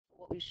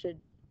should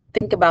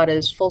think about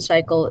is full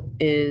cycle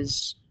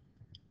is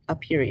a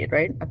period,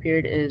 right? A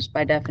period is,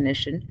 by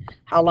definition,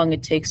 how long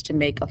it takes to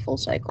make a full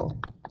cycle.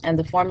 And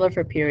the formula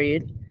for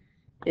period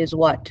is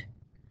what?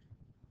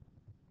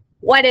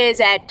 What is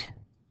it,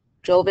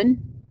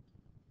 Joven?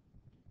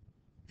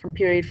 From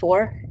period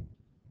 4?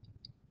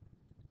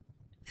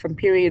 From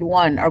period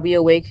 1, are we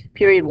awake?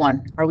 Period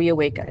 1, are we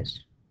awake,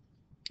 guys?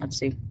 Let's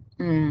see.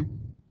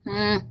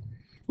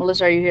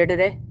 Melissa, are you here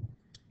today?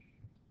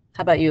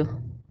 How about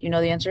you? You know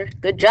the answer?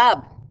 Good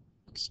job.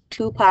 It's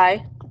 2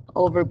 pi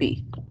over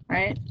b,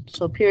 right?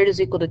 So period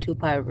is equal to 2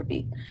 pi over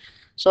b.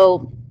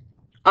 So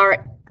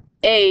our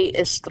a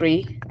is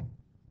 3.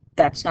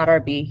 That's not our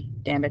b,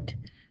 damn it.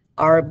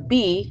 Our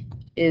b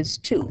is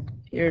 2.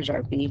 Here's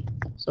our b.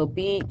 So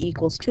b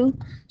equals 2.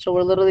 So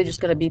we're literally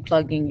just going to be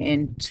plugging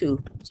in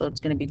 2. So it's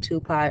going to be 2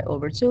 pi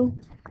over 2.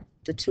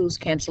 The 2's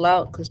cancel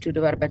out because 2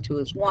 divided by 2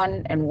 is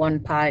 1, and 1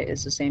 pi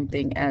is the same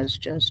thing as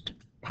just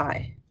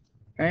pi,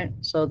 right?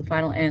 So the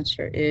final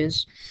answer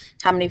is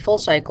how many full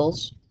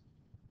cycles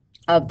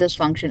of this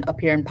function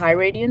appear in pi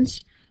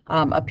radians.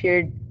 A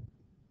period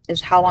is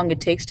how long it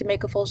takes to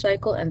make a full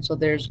cycle, and so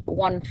there's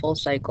 1 full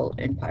cycle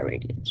in pi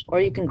radians.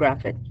 Or you can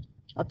graph it,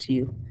 up to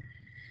you.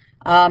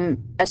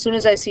 As soon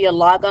as I see a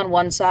log on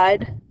one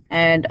side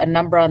and a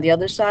number on the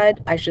other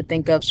side, I should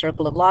think of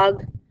circle of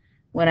log.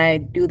 When I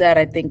do that,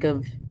 I think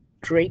of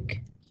Drake,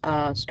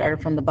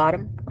 started from the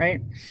bottom,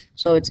 right?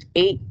 So it's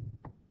 8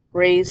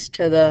 raised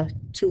to the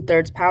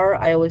 2/3 power.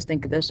 I always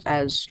think of this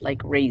as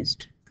like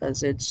raised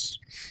because it's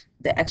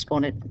the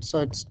exponent.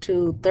 So it's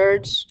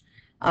 2/3,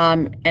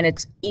 and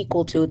it's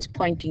equal to, it's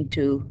pointing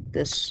to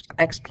this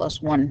x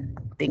plus 1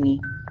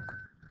 thingy,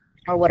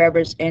 or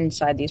whatever's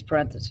inside these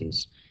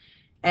parentheses.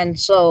 And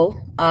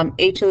so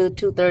 8 to the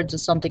 2/3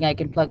 is something I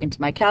can plug into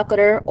my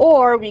calculator,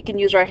 or we can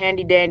use our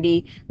handy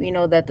dandy. We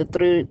know that the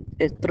 3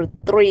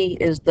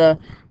 is the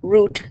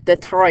root, the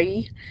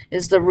 3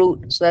 is the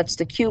root, so that's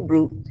the cube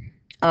root.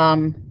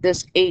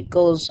 This 8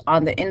 goes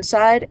on the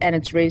inside and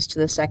it's raised to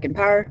the 2nd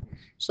power.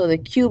 So the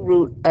cube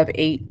root of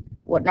 8,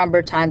 what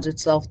number times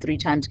itself 3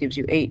 times gives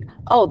you 8?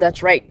 Oh,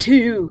 that's right,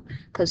 2,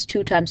 because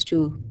 2 times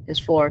 2 is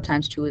 4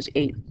 times 2 is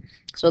 8.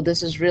 So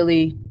this is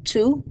really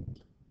 2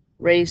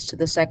 raised to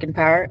the 2nd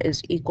power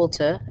is equal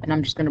to, and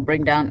I'm just going to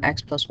bring down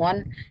x plus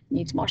 1,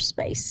 needs more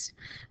space.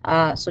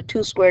 So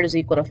 2 squared is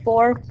equal to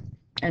 4,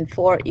 and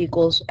 4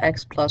 equals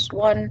x plus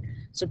 1.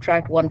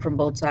 Subtract 1 from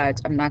both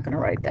sides. I'm not going to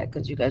write that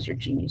because you guys are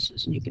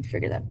geniuses and you can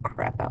figure that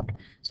crap out.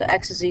 So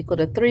x is equal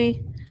to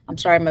 3. I'm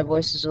sorry my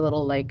voice is a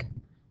little like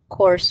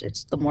coarse.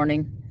 It's the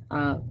morning,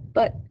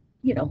 but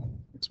you know,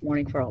 it's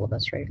morning for all of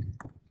us, right?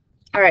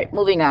 All right,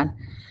 moving on.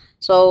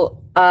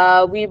 So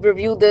we've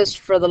reviewed this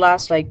for the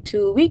last like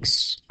 2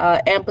 weeks.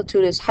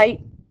 Amplitude is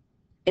height.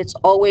 It's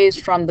always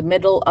from the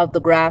middle of the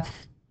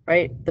graph,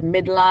 right? The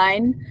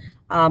midline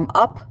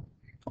up,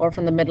 or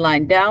from the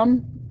midline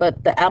down,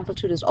 but the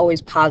amplitude is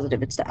always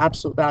positive. It's the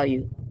absolute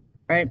value,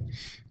 right?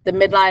 The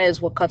midline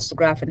is what cuts the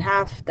graph in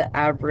half, the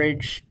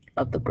average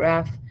of the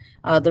graph.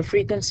 The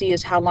frequency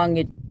is how long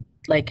it,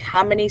 like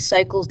how many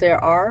cycles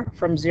there are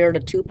from 0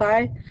 to 2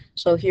 pi.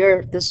 So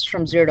here, this is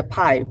from 0 to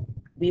pi.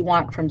 We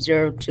want from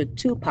 0 to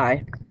 2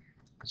 pi.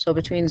 So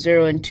between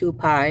 0 and 2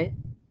 pi,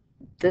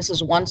 this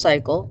is 1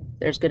 cycle.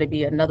 There's going to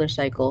be another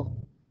cycle.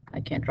 I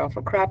can't draw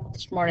for crap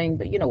this morning,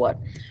 but you know what?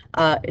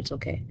 It's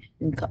okay.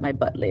 You can cut my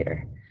butt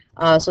later.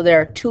 So there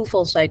are 2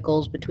 full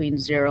cycles between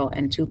 0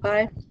 and 2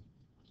 pi.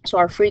 So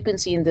our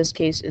frequency in this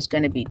case is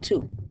going to be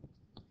 2.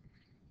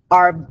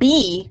 Our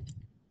B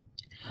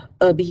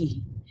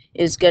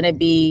is going to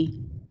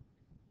be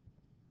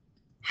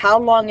how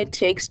long it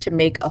takes to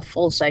make a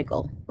full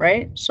cycle,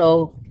 right?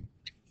 So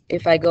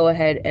if I go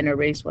ahead and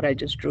erase what I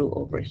just drew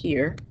over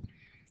here,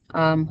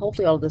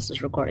 hopefully all of this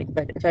is recording,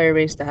 but if I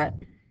erase that,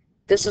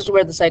 this is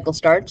where the cycle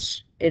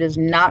starts. It is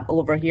not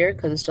over here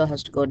because it still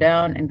has to go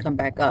down and come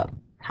back up.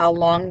 How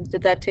long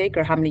did that take,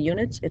 or how many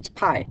units? It's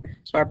pi.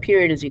 So our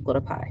period is equal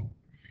to pi.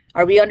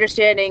 Are we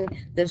understanding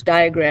this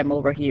diagram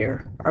over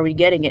here? Are we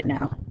getting it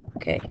now?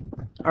 Okay.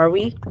 Are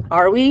we?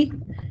 Are we?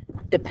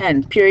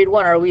 Depends. Period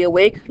 1, are we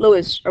awake?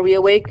 Lewis, are we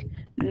awake?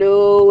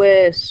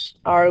 Lewis,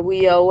 are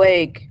we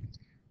awake?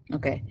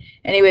 Okay.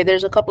 Anyway,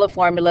 there's a couple of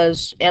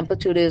formulas.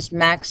 Amplitude is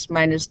max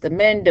minus the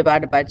min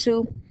divided by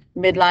 2.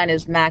 Midline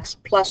is max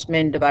plus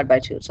min divided by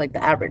 2. It's like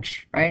the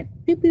average, right?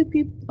 Beep, beep,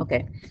 beep.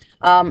 Okay.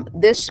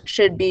 This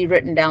should be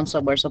written down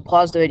somewhere. So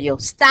pause the video.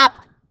 Stop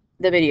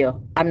the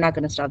video. I'm not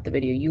going to stop the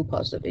video. You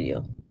pause the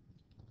video.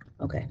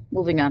 Okay.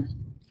 Moving on.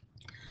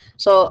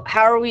 So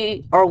how are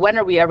we, or when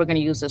are we ever going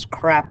to use this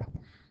crap?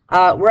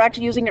 We're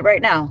actually using it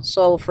right now.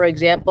 So for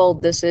example,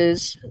 this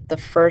is the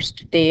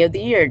first day of the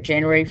year,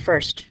 January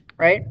 1st,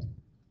 right?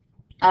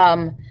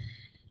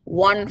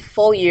 1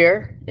 full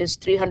year is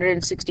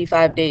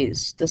 365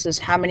 days. This is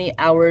how many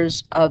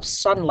hours of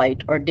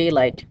sunlight or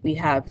daylight we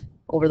have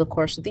over the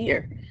course of the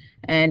year.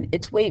 And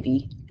it's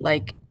wavy,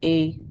 like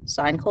a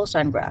sine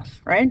cosine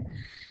graph, right?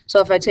 So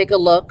if I take a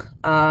look,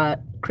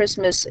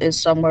 Christmas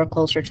is somewhere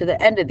closer to the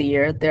end of the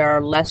year. There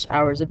are less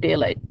hours of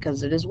daylight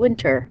because it is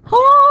winter.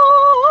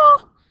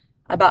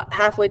 about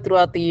halfway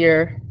throughout the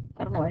year,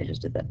 I don't know why I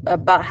just did that.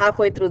 About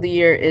halfway through the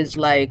year is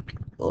like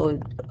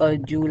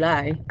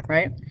July,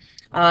 right?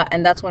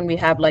 And that's when we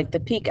have like the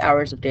peak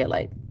hours of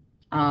daylight.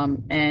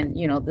 And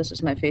you know, this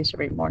is my face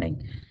every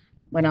morning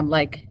when I'm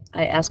like,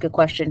 I ask a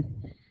question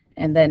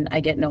and then I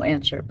get no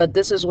answer. But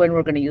this is when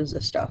we're going to use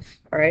this stuff.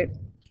 All right,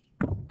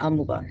 I'll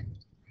move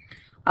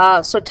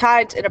on. So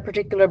tides in a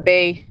particular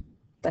bay,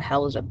 the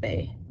hell is a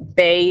bay?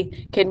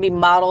 Bay can be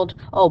modeled.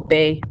 Oh,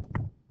 bay.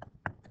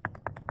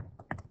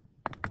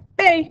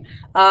 Bay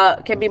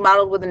can be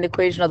modeled with an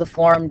equation of the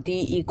form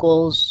D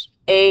equals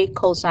A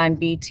cosine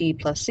BT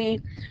plus C.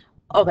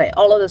 Okay,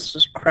 all of this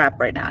is crap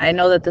right now. I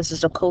know that this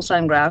is a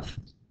cosine graph.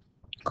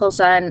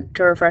 Cosine,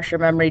 to refresh your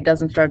memory,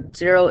 doesn't start at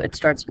 0. It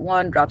starts at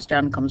 1, drops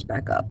down, and comes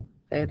back up.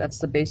 Okay, that's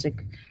the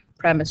basic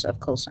premise of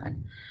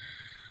cosine.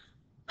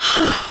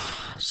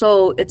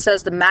 So it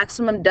says the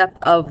maximum depth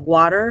of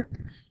water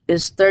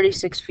is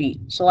 36 feet.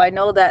 So I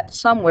know that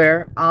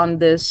somewhere on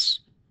this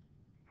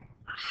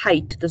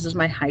height, this is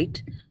my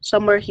height,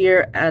 somewhere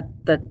here at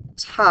the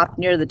top,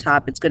 near the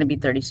top, it's going to be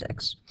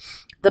 36.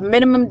 The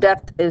minimum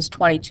depth is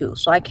 22.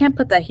 So I can't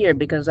put that here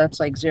because that's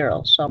like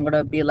 0. So I'm going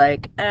to be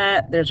like,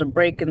 there's a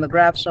break in the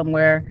graph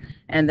somewhere,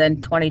 and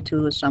then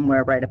 22 is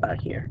somewhere right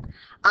about here.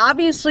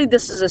 Obviously,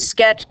 this is a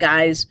sketch,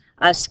 guys,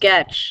 a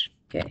sketch.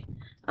 Okay.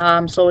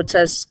 So it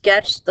says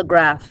sketch the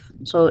graph.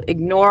 So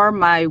ignore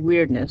my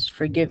weirdness,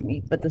 forgive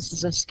me, but this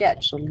is a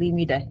sketch, so leave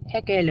me the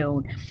heck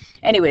alone.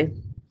 Anyway,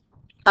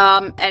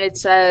 and it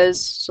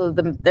says, so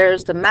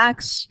there's the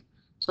max.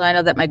 So I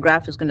know that my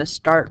graph is going to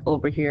start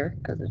over here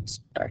because it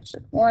starts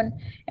at 1,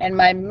 and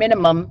my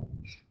minimum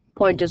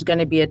point is going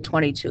to be at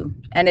 22.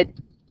 And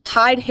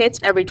tide hits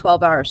every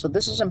 12 hours, so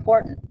this is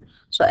important.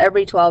 So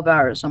every 12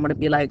 hours, I'm going to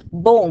be like,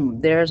 boom,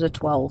 there's a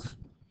 12.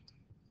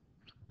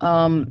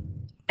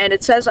 And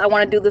it says I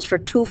want to do this for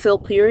 2 fill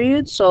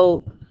periods,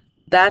 so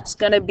that's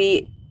going to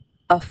be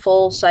a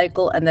full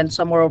cycle, and then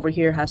somewhere over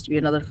here has to be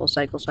another full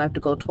cycle. So I have to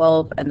go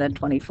 12 and then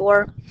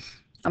 24.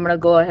 I'm going to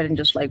go ahead and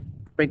just like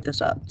break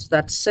this up. So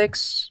that's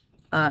 6,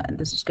 and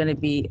this is going to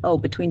be,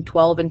 between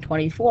 12 and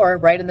 24,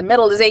 right in the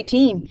middle is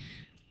 18.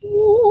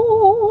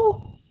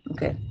 Ooh.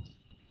 Okay.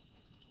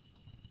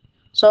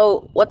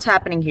 So what's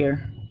happening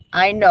here?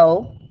 I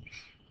know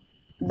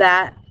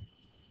that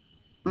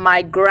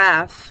my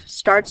graph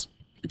starts,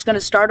 it's going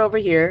to start over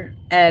here,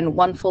 and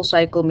 1 full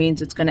cycle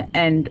means it's going to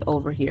end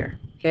over here,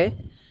 okay?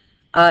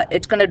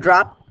 It's going to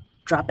drop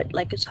it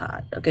like it's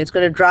hot, okay? It's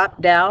going to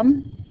drop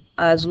down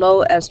as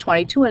low as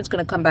 22, and it's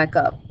going to come back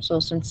up. So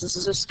since this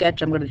is a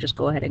sketch, I'm going to just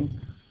go ahead and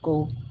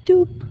go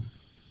doop,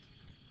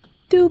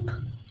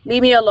 doop.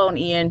 Leave me alone,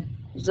 Ian.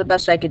 This is the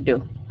best I could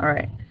do. All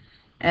right.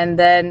 And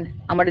then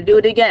I'm going to do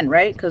it again,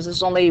 right? Because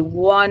there's only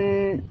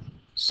 1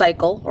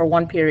 cycle or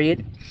 1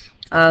 period,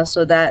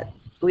 so that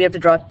we have to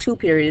draw 2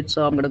 periods.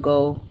 So I'm going to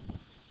go.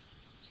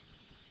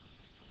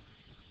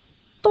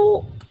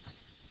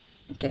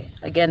 Okay,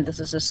 again, this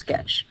is a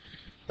sketch,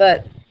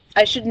 but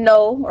I should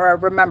know or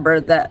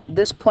remember that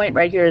this point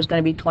right here is going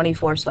to be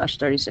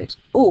 24/36.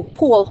 Ooh,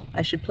 pool.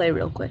 I should play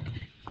real quick.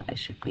 I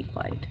should be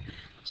quiet.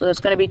 So it's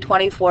going to be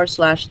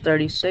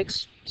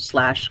 24/36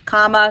 /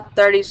 comma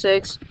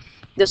 36.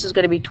 This is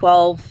going to be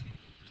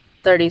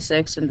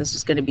 12/36, and this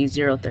is going to be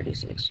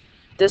 0/36.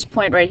 This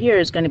point right here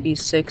is going to be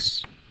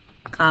 6,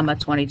 comma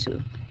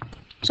 22.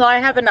 So I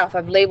have enough.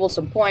 I've labeled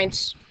some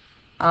points.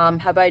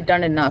 Have I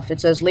done enough? It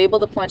says label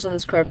the points on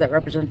this curve that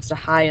represents the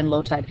high and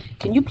low tide.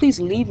 Can you please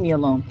leave me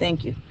alone?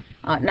 Thank you.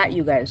 Not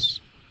you guys,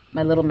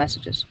 my little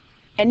messages.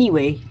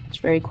 Anyway, it's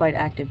very quite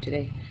active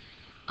today.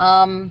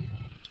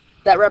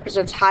 That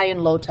represents high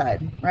and low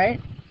tide,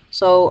 right?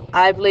 So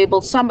I've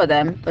labeled some of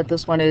them, but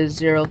this one is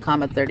 0,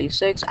 comma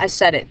 36. I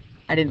said it.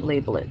 I didn't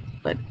label it,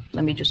 but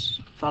let me just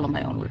follow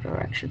my own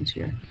directions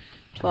here.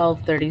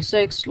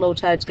 12/36. Low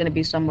tide's going to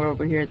be somewhere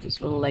over here at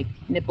this little like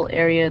nipple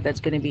area.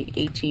 That's going to be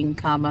 18,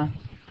 comma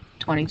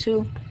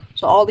 22.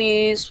 So all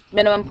these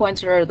minimum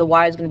points are, the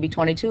y is going to be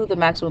 22. The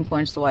maximum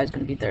points, the y is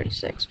going to be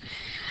 36.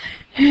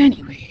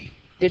 Anyway,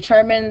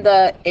 determine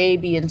the A,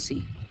 B, and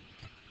C.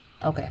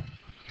 Okay.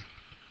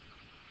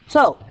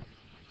 So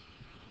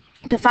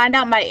to find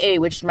out my A,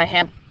 which is my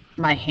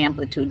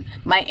amplitude,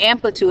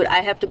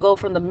 I have to go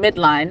from the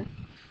midline.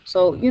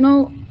 So, you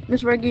know,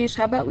 Ms. Verghese,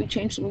 how about we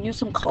use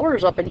some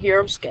colors up in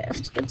here? Let's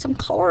get some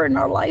color in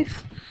our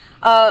life.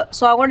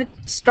 So I want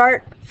to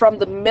start from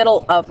the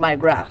middle of my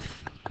graph.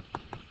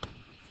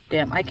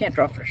 Damn, I can't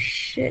draw for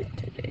shit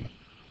today.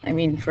 I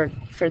mean, for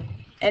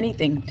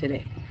anything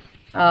today.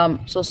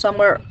 So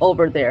somewhere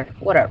over there,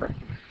 whatever.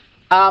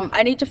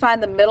 I need to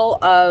find the middle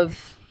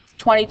of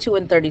 22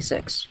 and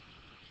 36.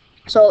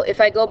 So if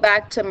I go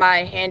back to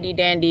my handy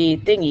dandy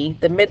thingy,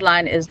 the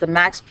midline is the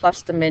max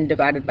plus the min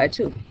divided by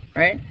 2,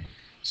 right?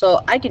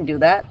 So I can do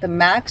that. The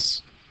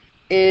max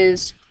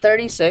is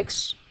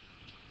 36.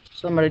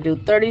 So I'm going to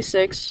do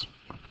 36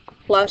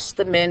 plus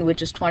the min,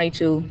 which is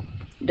 22,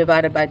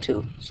 divided by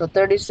 2. So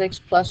 36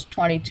 plus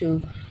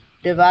 22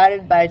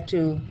 divided by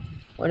 2.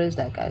 What is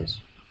that,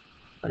 guys?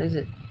 What is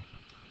it?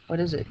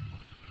 What is it?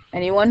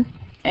 Anyone?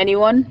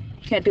 Anyone?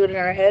 Can't do it in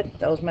our head?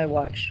 That was my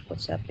watch.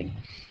 What's happening?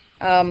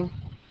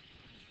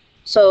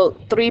 So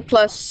 3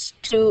 plus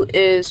 2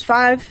 is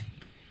 5.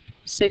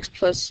 6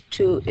 plus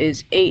 2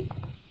 is 8.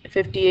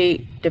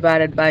 58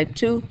 divided by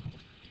 2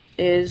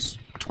 is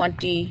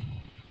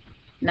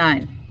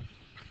 29,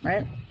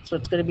 right? So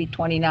it's going to be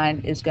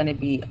 29 is going to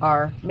be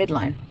our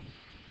midline.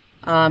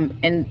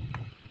 And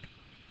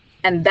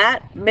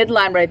that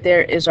midline right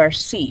there is our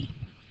C,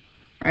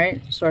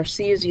 right? So our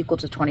C is equal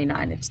to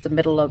 29. It's the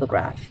middle of the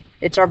graph.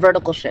 It's our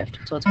vertical shift,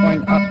 so it's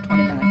going up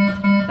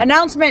 29.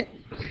 Announcement!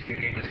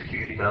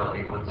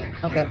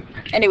 Okay,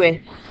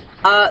 anyway,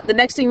 the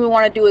next thing we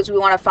want to do is we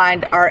want to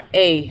find our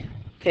A.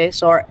 Okay,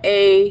 so our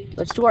A,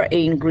 let's do our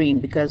A in green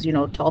because, you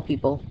know, tall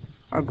people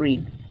are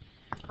green.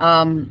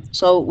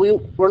 So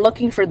we're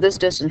looking for this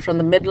distance from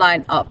the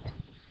midline up.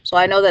 So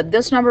I know that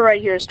this number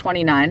right here is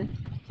 29,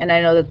 and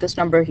I know that this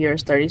number here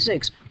is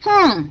 36.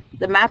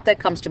 The math that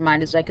comes to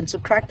mind is I can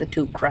subtract the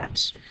two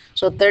craps.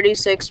 So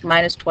 36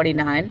 minus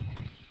 29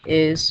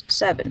 is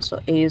 7. So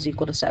A is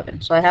equal to 7.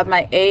 So I have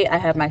my A, I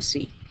have my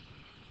C.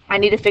 I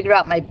need to figure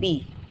out my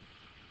B.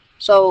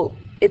 So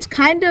it's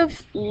kind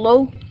of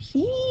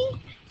low-key.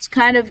 It's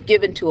kind of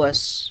given to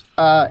us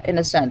in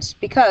a sense,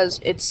 because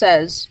it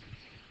says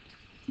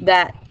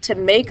that to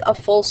make a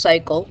full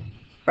cycle,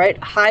 right,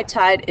 high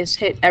tide is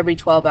hit every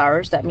 12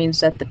 hours. That means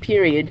that the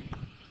period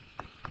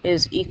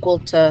is equal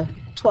to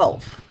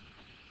 12.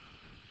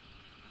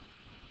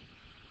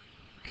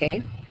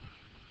 Okay,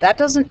 that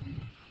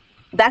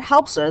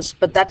helps us,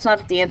 but that's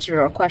not the answer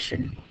to our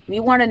question. We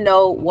want to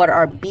know what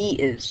our B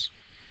is.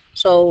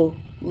 So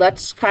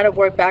let's kind of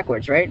work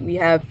backwards, right? We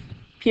have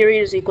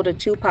period is equal to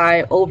 2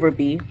 pi over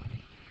B.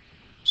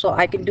 So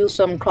I can do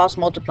some cross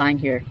multiplying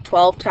here.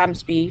 12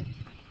 times B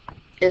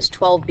is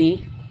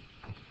 12B,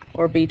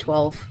 or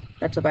B12.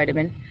 That's a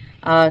vitamin.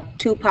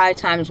 2 pi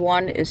times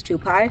 1 is 2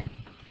 pi.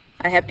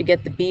 I have to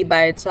get the B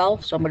by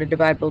itself, so I'm going to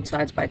divide both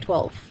sides by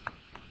 12.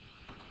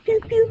 Pew,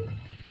 pew.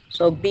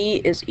 So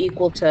B is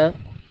equal to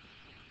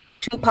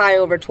 2 pi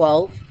over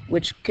 12,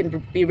 which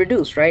can be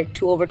reduced, right?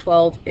 2 over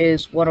 12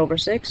 is 1 over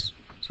 6.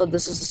 So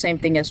this is the same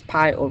thing as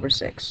pi over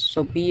 6.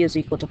 So B is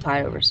equal to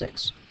pi over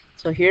 6.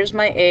 So here's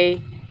my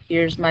A,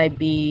 here's my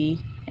B,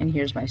 and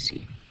here's my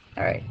C.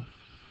 All right.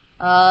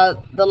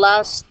 The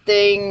last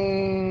thing,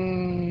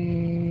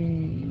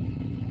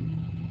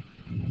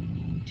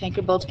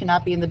 tanker boats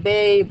cannot be in the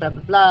bay, blah,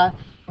 blah, blah,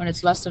 when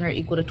it's less than or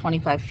equal to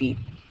 25 feet.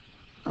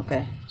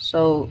 Okay,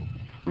 so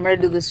I'm going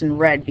to do this in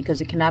red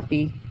because it cannot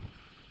be,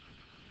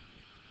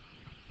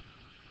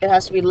 it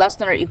has to be less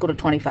than or equal to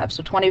 25.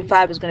 So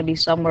 25 is going to be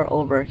somewhere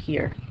over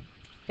here.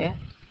 Okay,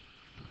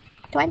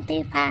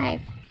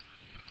 25.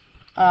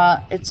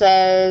 It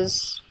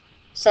says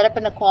set up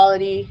an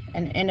equality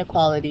and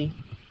inequality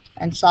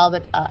and solve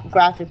it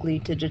graphically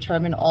to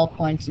determine all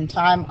points in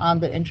time on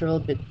the interval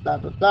blah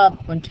blah blah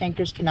when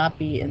tankers cannot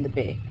be in the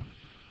bay.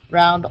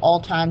 Round all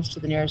times to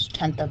the nearest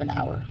tenth of an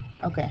hour.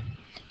 Okay,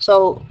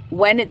 so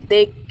when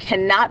they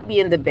cannot be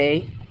in the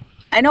bay,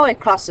 I know I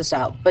crossed this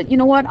out, but you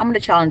know what? I'm going to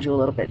challenge you a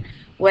little bit.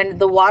 When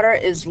the water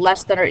is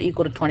less than or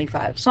equal to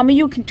 25. Some of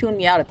you can tune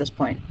me out at this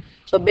point.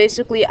 So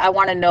basically, I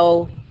want to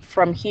know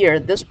from here,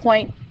 this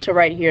point to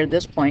right here,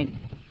 this point,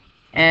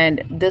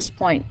 and this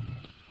point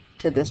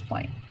to this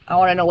point. I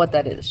want to know what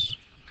that is,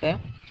 okay?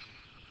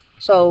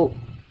 So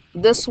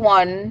this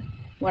one,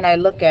 when I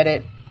look at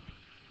it,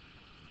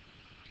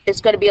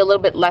 it's going to be a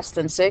little bit less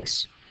than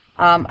 6.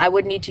 I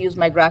would need to use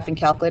my graphing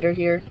calculator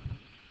here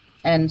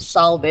and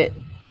solve it,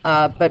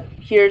 but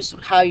here's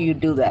how you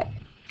do that.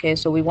 Okay,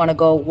 so we want to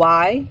go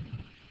y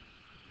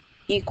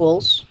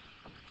equals,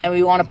 and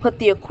we want to put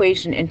the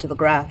equation into the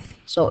graph.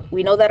 So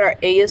we know that our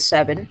A is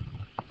 7.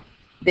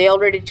 They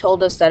already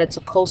told us that it's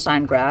a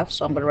cosine graph,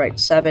 so I'm going to write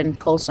 7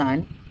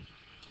 cosine.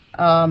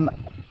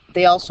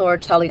 They also are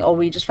telling, oh,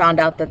 we just found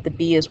out that the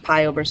B is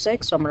pi over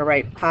 6, so I'm going to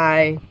write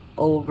pi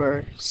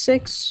over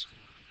 6.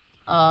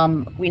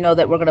 We know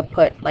that we're going to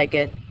put like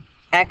a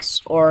x,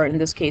 or in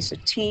this case a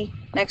t,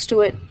 next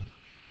to it.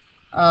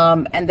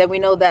 And then we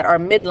know that our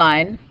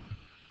midline,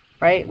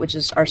 right, which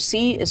is our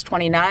C, is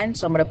 29,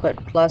 so I'm going to put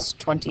plus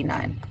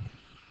 29.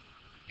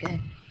 Okay,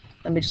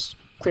 let me just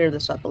clear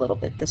this up a little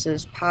bit. This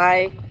is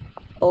pi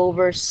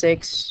over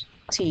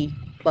 6t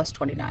plus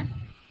 29.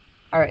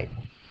 All right,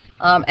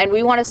 and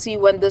we want to see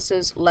when this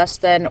is less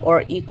than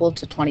or equal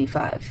to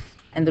 25.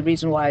 And the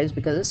reason why is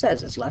because it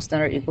says it's less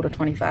than or equal to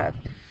 25.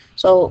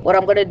 So what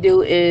I'm going to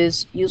do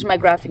is use my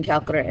graphing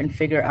calculator and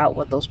figure out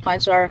what those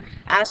points are.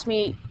 Ask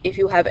me if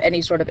you have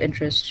any sort of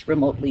interest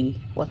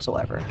remotely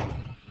whatsoever.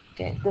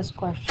 Okay, this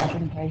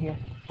question right here.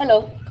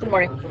 Hello, good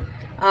morning.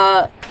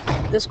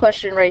 This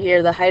question right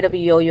here, the height of a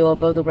yo-yo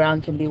above the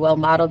ground can be well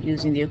modeled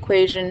using the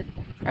equation.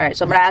 All right,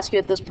 so I'm going to ask you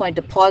at this point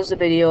to pause the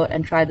video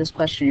and try this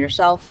question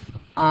yourself,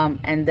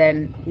 and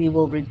then we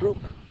will regroup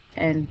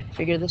and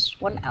figure this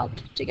one out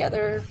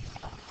together.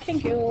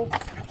 Thank you.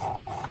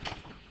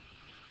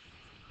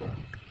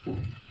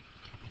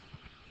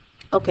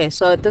 Okay,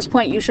 so at this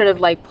point you should have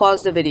like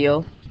paused the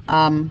video.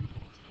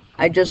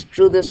 I just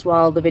drew this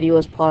while the video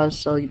was paused,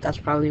 so that's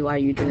probably why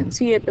you didn't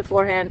see it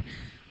beforehand.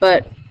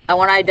 But I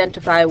want to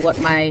identify what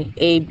my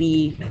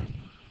AB,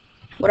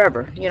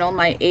 whatever, you know,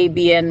 my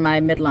AB and my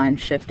midline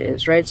shift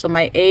is, right? So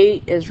my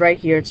A is right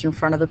here. It's in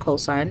front of the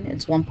cosine.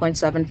 It's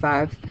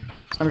 1.75. So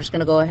I'm just going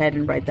to go ahead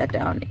and write that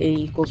down. A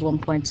equals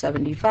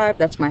 1.75.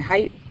 That's my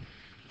height.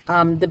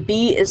 The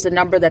B is the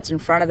number that's in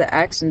front of the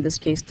X, in this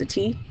case the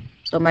T.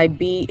 So my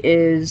B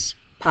is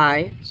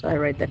pi. So I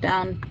write that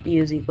down. B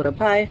is equal to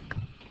pi.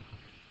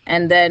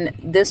 And then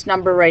this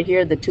number right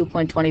here, the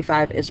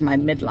 2.25, is my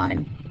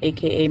midline,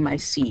 aka my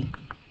C,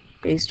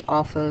 based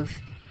off of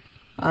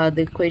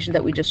the equation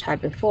that we just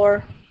had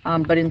before.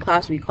 But in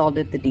class we called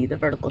it the D, the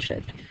vertical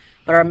shift.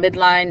 But our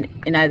midline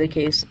in either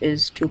case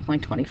is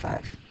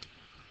 2.25.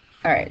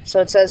 All right,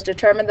 so it says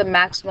determine the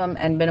maximum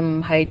and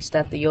minimum heights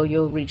that the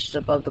yo-yo reaches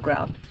above the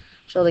ground.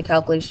 Show the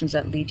calculations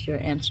that lead to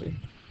your answer.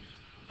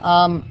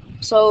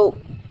 So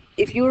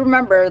if you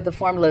remember the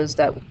formulas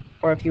that,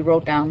 or if you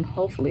wrote down,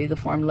 hopefully, the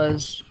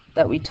formulas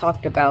that we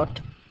talked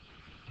about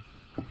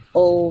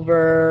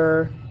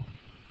over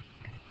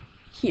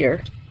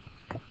here,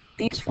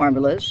 these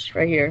formulas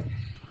right here,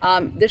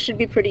 this should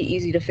be pretty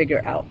easy to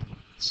figure out.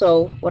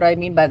 So what I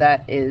mean by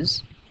that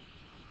is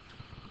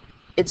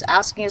it's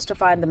asking us to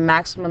find the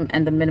maximum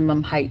and the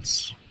minimum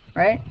heights,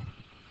 right?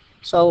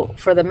 So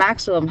for the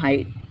maximum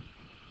height,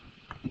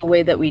 the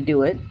way that we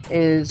do it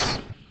is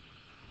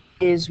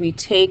we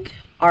take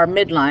our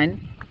midline,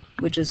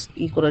 which is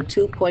equal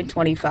to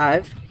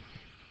 2.25,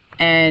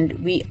 and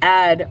we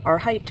add our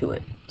height to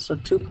it. So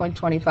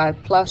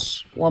 2.25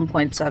 plus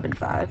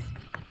 1.75.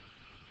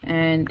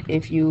 And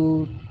if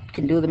you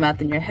can do the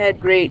math in your head,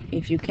 great.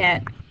 If you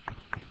can't,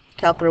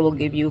 calculator will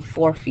give you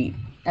 4 feet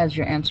as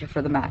your answer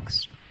for the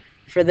max.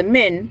 For the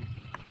min,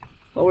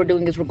 what we're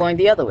doing is we're going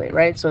the other way,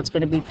 right? So it's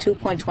going to be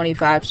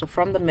 2.25. So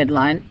from the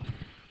midline,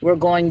 we're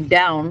going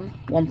down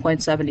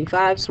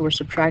 1.75. So we're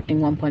subtracting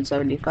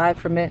 1.75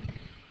 from it.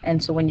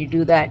 And so when you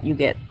do that, you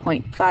get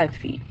 0.5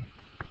 feet.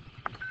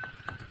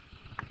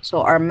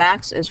 So our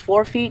max is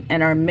 4 feet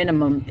and our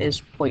minimum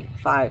is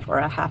 0.5, or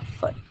a half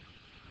foot.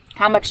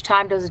 How much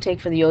time does it take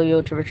for the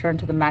yo-yo to return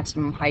to the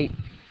maximum height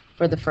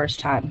for the first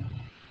time?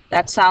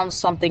 That sounds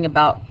something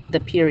about the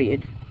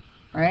period,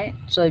 right?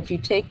 So if you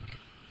take,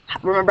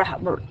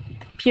 remember,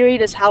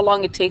 period is how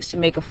long it takes to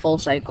make a full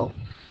cycle.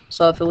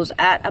 So if it was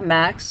at a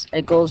max,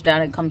 it goes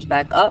down and comes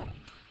back up.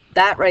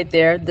 That right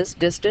there, this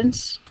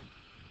distance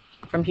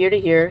from here to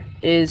here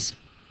is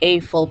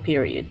a full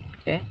period,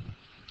 okay?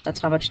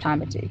 That's how much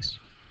time it takes.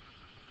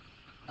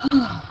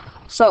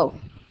 So,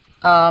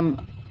 oh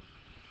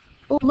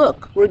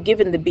look, we're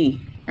given the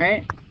B,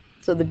 right?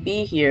 So the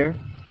B here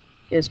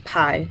is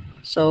pi.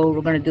 So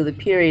we're going to do the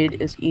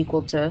period is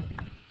equal to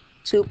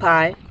 2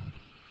 pi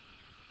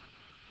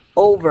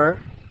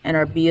over, and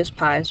our B is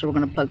pi, so we're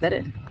going to plug that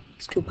in.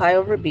 It's 2 pi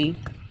over B.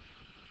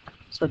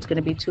 So it's going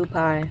to be 2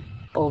 pi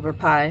over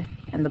pi,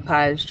 and the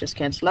pi's just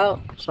cancel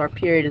out. So our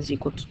period is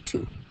equal to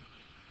 2.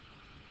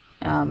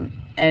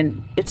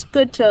 And it's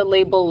good to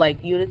label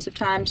like units of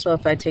time. So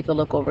if I take a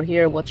look over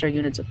here, what's our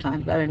units of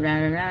time?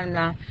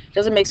 It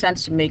doesn't make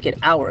sense to make it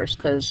hours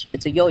because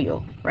it's a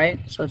yo-yo, right?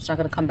 So it's not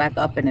going to come back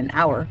up in an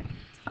hour.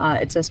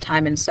 It says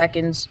time in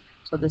seconds.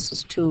 So this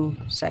is 2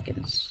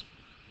 seconds.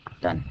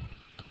 Done.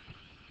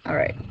 All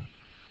right.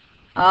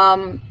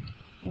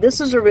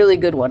 This is a really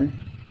good one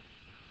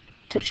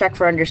to check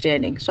for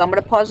understanding. So I'm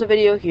going to pause the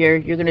video here.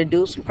 You're going to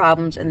do some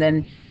problems and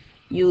then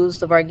use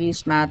the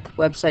Varghese Math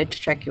website to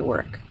check your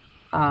work.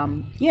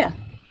 Yeah,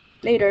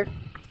 later.